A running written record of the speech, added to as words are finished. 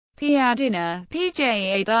Piadina,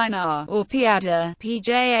 Piadina, or Piada,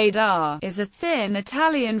 Piada, is a thin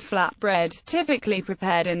Italian flatbread, typically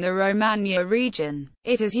prepared in the Romagna region.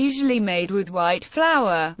 It is usually made with white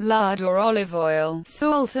flour, lard or olive oil,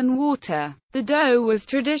 salt and water. The dough was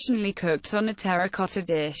traditionally cooked on a terracotta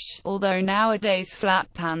dish, although nowadays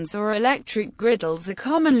flat pans or electric griddles are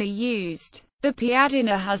commonly used. The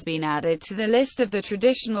piadina has been added to the list of the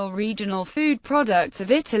traditional regional food products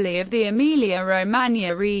of Italy of the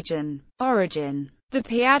Emilia-Romagna region. Origin: the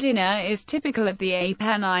piadina is typical of the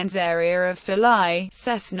Apennines area of Friuli,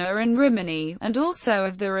 Cesena and Rimini, and also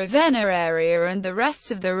of the Ravenna area and the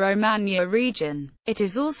rest of the Romagna region. It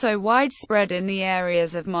is also widespread in the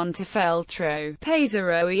areas of Montefeltro,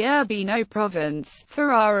 Pesaro e Urbino Province,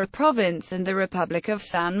 Ferrara Province and the Republic of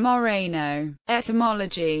San Moreno.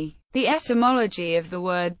 Etymology: the etymology of the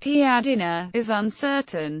word piadina is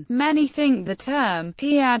uncertain. Many think the term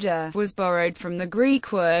piada was borrowed from the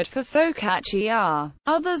Greek word for focaccia.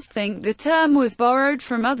 Others think the term was borrowed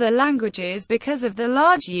from other languages because of the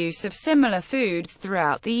large use of similar foods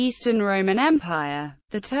throughout the Eastern Roman Empire.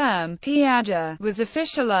 The term piada was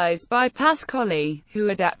officialized by Pascoli, who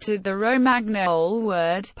adapted the Romagnole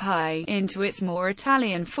word pie into its more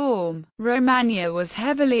Italian form. Romagna was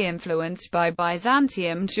heavily influenced by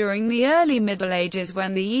Byzantium during the early Middle Ages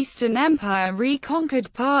when the Eastern Empire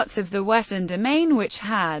reconquered parts of the Western domain which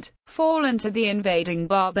had fallen to the invading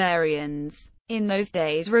barbarians. In those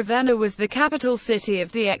days Ravenna was the capital city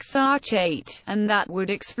of the Exarchate, and that would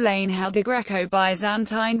explain how the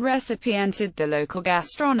Greco-Byzantine recipe entered the local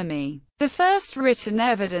gastronomy. The first written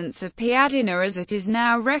evidence of piadina as it is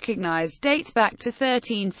now recognized dates back to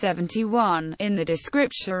 1371, in the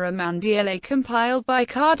Descriptura Mondiale compiled by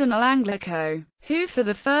Cardinal Anglico, who for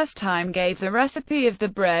the first time gave the recipe of the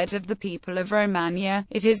bread of the people of Romagna.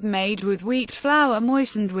 It is made with wheat flour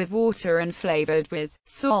moistened with water and flavored with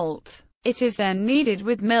salt. It is then kneaded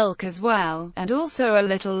with milk as well, and also a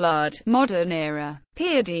little lard. Modern era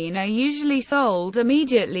piadina usually sold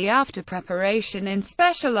immediately after preparation in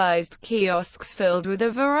specialized kiosks filled with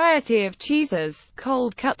a variety of cheeses,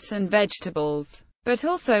 cold cuts and vegetables, but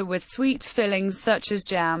also with sweet fillings such as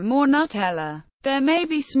jam or Nutella. There may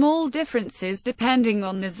be small differences depending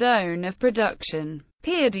on the zone of production.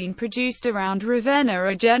 Piadine produced around Ravenna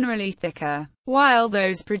are generally thicker, while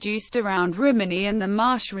those produced around Rimini and the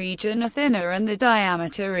Marche region are thinner and the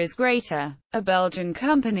diameter is greater. A Belgian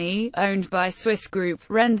company, owned by Swiss group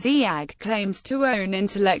Renziag, claims to own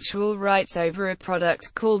intellectual rights over a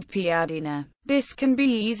product called piadina. This can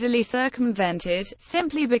be easily circumvented,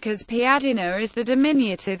 simply because piadina is the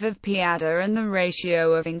diminutive of piada and the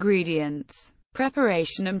ratio of ingredients.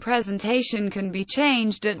 Preparation and presentation can be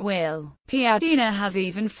changed at will. Piadina has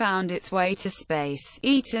even found its way to space,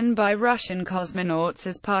 eaten by Russian cosmonauts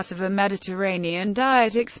as part of a Mediterranean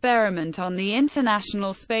diet experiment on the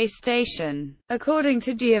International Space Station. According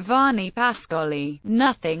to Giovanni Pascoli,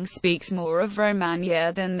 nothing speaks more of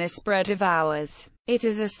Romagna than this bread of ours. It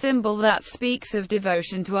is a symbol that speaks of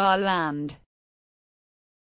devotion to our land.